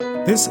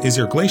This is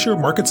your Glacier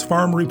Markets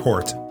Farm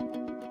Report.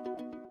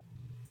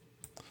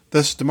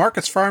 This is the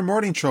Markets Farm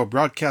Morning Show,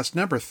 broadcast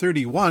number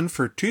 31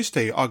 for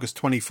Tuesday,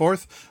 August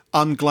 24th.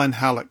 I'm Glenn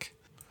Halleck.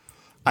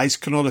 ICE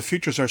canola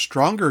futures are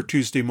stronger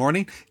Tuesday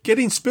morning,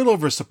 getting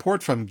spillover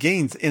support from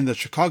gains in the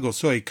Chicago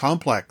soy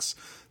complex.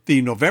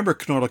 The November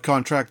canola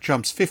contract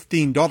jumps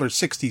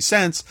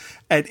 $15.60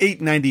 at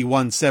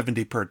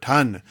 $891.70 per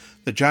ton.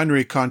 The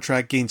January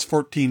contract gains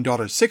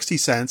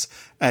 $14.60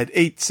 at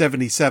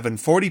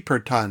 $877.40 per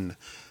ton.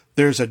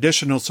 There's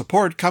additional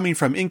support coming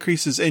from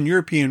increases in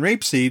European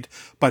rapeseed,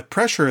 but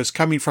pressure is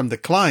coming from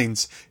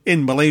declines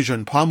in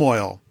Malaysian palm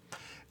oil.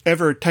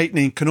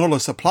 Ever-tightening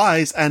canola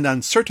supplies and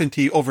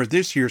uncertainty over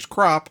this year's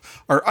crop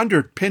are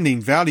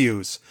underpinning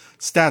values.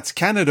 Stats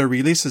Canada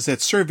releases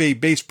its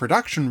survey-based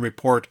production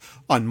report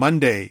on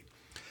Monday.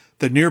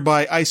 The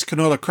nearby ICE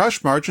canola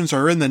crush margins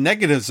are in the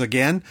negatives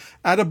again,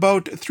 at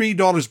about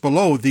 $3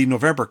 below the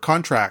November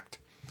contract.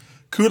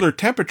 Cooler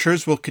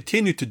temperatures will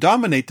continue to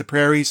dominate the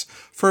prairies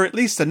for at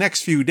least the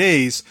next few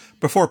days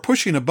before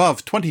pushing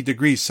above 20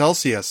 degrees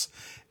Celsius.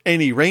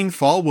 Any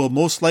rainfall will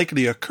most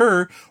likely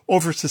occur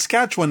over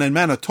Saskatchewan and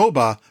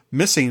Manitoba,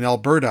 missing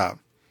Alberta.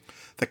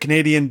 The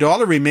Canadian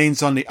dollar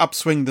remains on the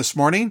upswing this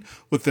morning,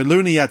 with the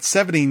loonie at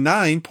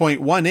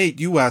 79.18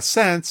 US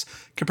cents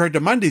compared to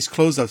Monday's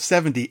close of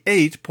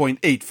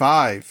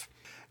 78.85.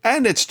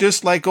 And it's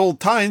just like old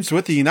times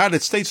with the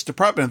United States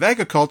Department of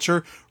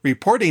Agriculture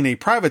reporting a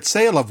private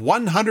sale of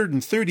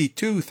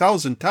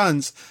 132,000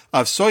 tons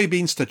of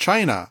soybeans to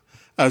China.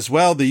 As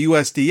well, the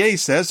USDA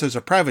says there's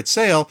a private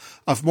sale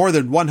of more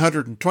than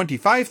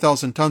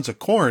 125,000 tons of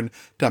corn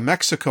to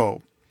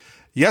Mexico.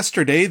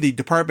 Yesterday, the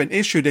department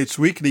issued its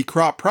weekly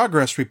crop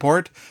progress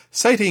report,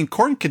 citing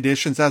corn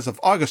conditions as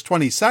of August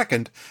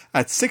 22nd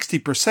at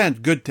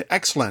 60% good to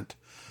excellent.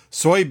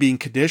 Soybean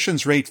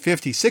conditions rate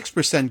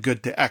 56%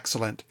 good to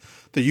excellent.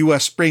 The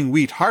U.S. spring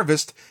wheat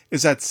harvest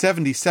is at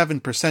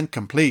 77%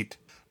 complete.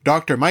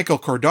 Dr. Michael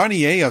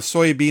Cordonnier of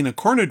Soybean and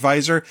Corn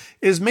Advisor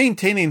is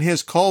maintaining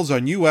his calls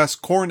on U.S.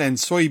 corn and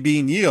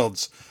soybean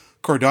yields.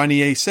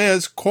 Cordonnier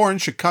says corn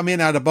should come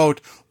in at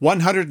about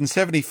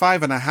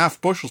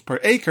 175.5 bushels per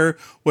acre,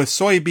 with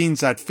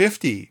soybeans at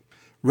 50.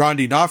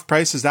 Rounding off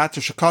prices at the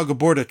Chicago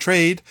Board of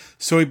Trade,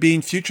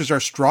 soybean futures are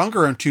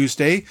stronger on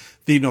Tuesday.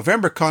 The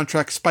November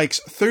contract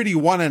spikes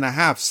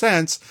 31.5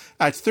 cents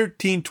at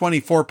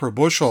 $13.24 per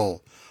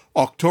bushel.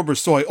 October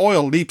soy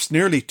oil leaps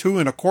nearly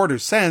 2.25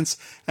 cents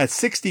at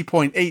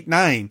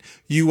 60.89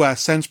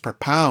 U.S. cents per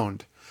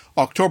pound.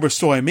 October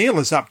soy meal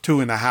is up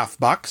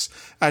 $2.50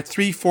 at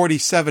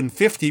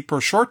 $347.50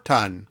 per short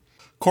ton.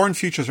 Corn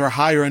futures are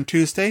higher on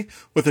Tuesday,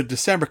 with the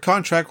December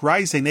contract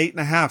rising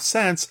 8.5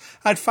 cents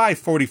at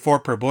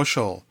 $5.44 per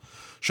bushel.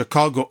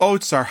 Chicago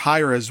oats are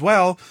higher as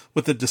well,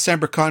 with the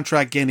December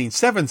contract gaining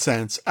 7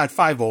 cents at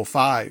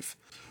 $5.05.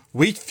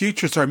 Wheat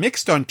futures are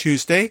mixed on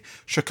Tuesday.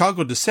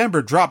 Chicago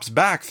December drops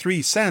back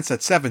 3 cents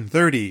at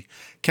 $7.30.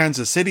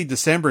 Kansas City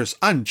December is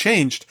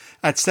unchanged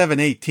at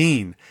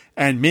 $7.18.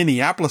 And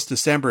Minneapolis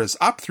December is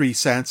up 3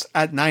 cents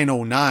at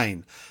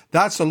 $9.09.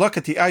 That's a look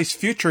at the ICE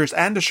futures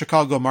and the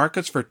Chicago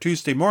markets for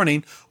Tuesday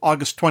morning,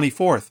 August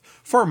 24th.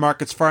 For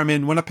Markets Farm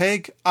in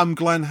Winnipeg, I'm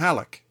Glenn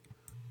Halleck.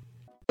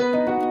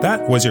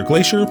 That was your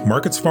Glacier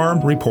Markets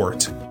Farm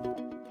Report.